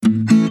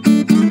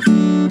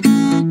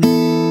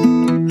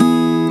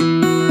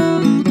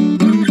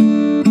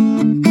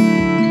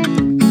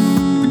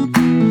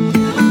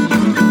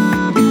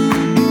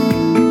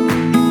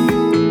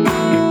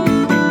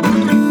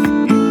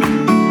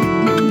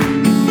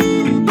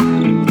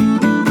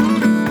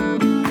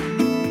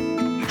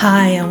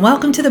Hi, and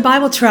welcome to the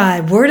Bible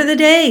Tribe Word of the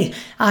Day.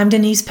 I'm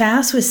Denise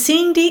Pass with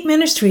Seeing Deep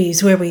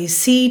Ministries, where we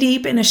see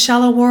deep in a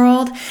shallow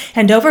world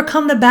and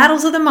overcome the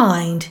battles of the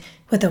mind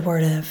with the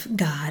Word of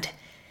God.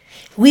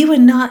 We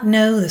would not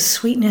know the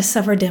sweetness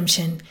of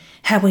redemption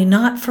had we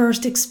not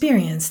first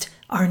experienced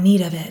our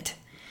need of it.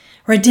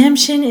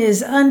 Redemption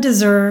is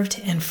undeserved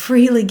and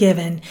freely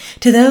given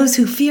to those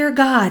who fear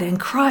God and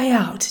cry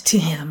out to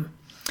Him.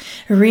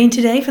 We're reading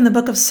today from the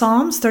book of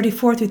Psalms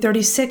 34 through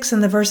 36,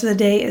 and the verse of the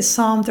day is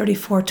Psalm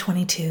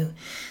 34:22.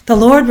 The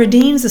Lord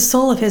redeems the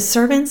soul of His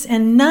servants,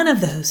 and none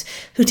of those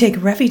who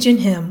take refuge in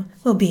Him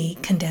will be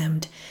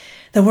condemned.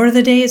 The word of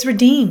the day is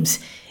redeems.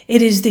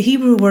 It is the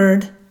Hebrew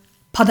word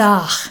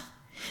paw-daw.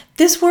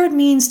 This word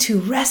means to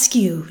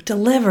rescue,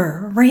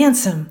 deliver,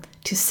 ransom,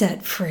 to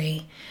set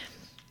free.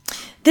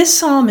 This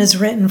psalm is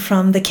written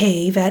from the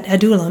cave at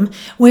Adullam,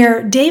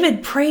 where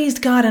David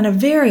praised God in a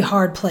very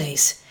hard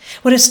place.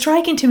 What is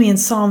striking to me in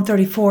Psalm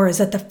 34 is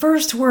that the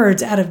first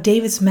words out of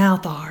David's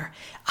mouth are,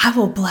 "I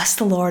will bless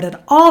the Lord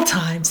at all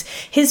times.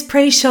 His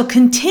praise shall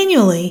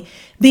continually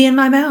be in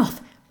my mouth."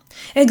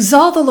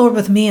 Exalt the Lord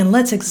with me, and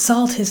let's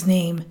exalt His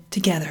name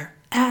together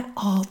at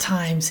all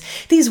times.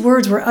 These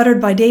words were uttered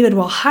by David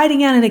while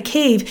hiding out in a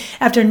cave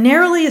after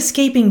narrowly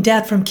escaping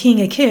death from King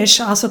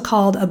Achish, also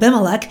called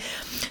Abimelech,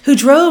 who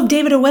drove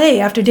David away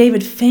after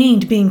David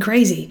feigned being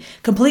crazy,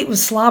 complete with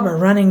slobber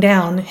running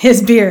down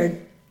his beard.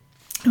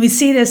 We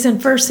see this in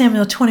 1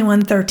 Samuel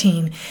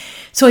 21:13.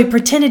 So he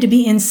pretended to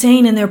be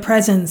insane in their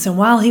presence, and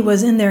while he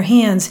was in their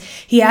hands,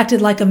 he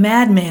acted like a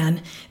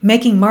madman,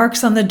 making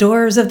marks on the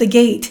doors of the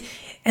gate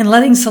and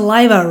letting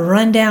saliva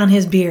run down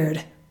his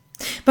beard.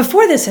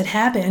 Before this had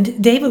happened,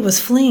 David was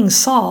fleeing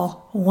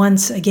Saul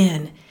once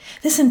again.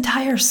 This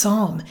entire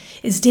psalm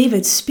is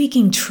David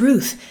speaking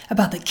truth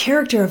about the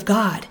character of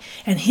God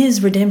and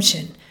His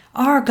redemption.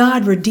 Our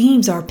God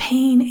redeems our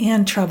pain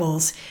and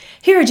troubles.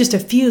 Here are just a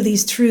few of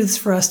these truths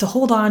for us to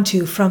hold on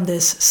to from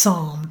this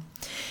psalm.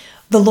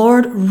 The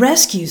Lord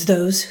rescues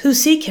those who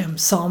seek Him.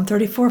 Psalm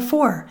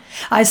 34:4.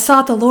 I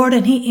sought the Lord,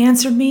 and He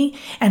answered me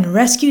and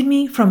rescued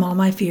me from all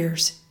my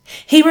fears.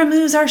 He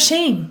removes our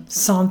shame.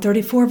 Psalm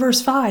 34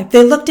 verse 5.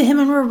 They looked to Him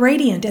and were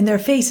radiant, and their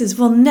faces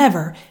will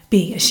never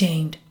be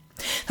ashamed.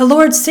 The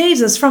Lord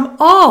saves us from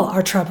all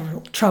our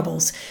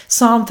troubles.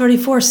 Psalm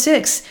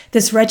 34:6.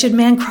 This wretched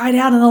man cried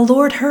out, and the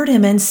Lord heard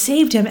him and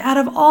saved him out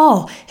of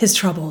all his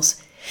troubles.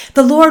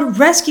 The Lord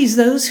rescues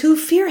those who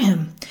fear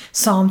Him.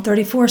 Psalm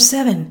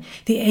 34:7.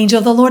 The angel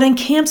of the Lord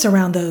encamps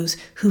around those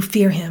who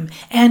fear Him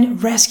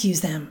and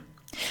rescues them.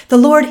 The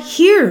Lord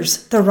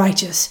hears the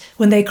righteous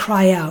when they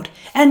cry out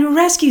and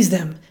rescues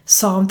them.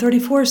 Psalm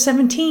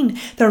 34:17.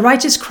 The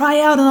righteous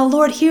cry out, and the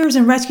Lord hears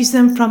and rescues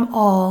them from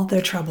all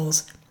their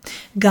troubles.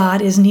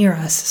 God is near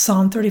us.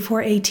 Psalm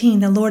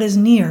 34:18. The Lord is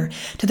near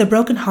to the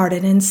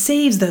brokenhearted and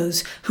saves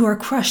those who are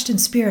crushed in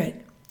spirit.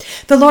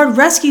 The Lord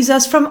rescues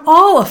us from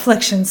all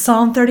afflictions.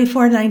 Psalm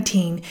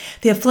 34:19.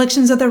 The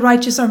afflictions of the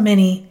righteous are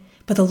many,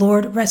 but the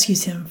Lord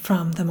rescues him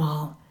from them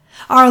all.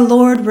 Our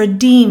Lord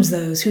redeems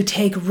those who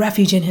take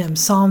refuge in Him.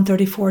 Psalm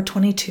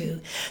 34:22.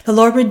 The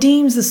Lord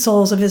redeems the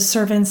souls of His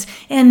servants,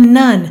 and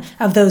none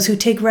of those who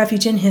take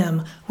refuge in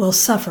Him will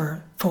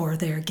suffer for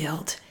their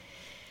guilt.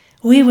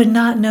 We would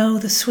not know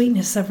the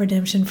sweetness of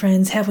redemption,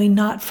 friends, had we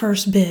not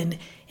first been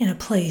in a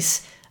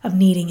place of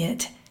needing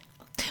it.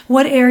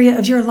 What area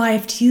of your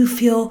life do you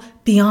feel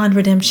beyond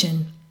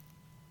redemption?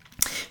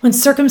 When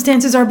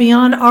circumstances are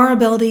beyond our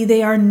ability,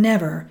 they are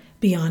never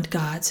beyond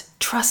God's.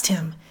 Trust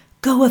Him.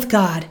 Go with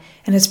God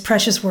and His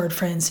precious word,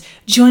 friends.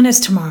 Join us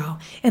tomorrow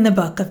in the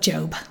book of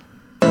Job.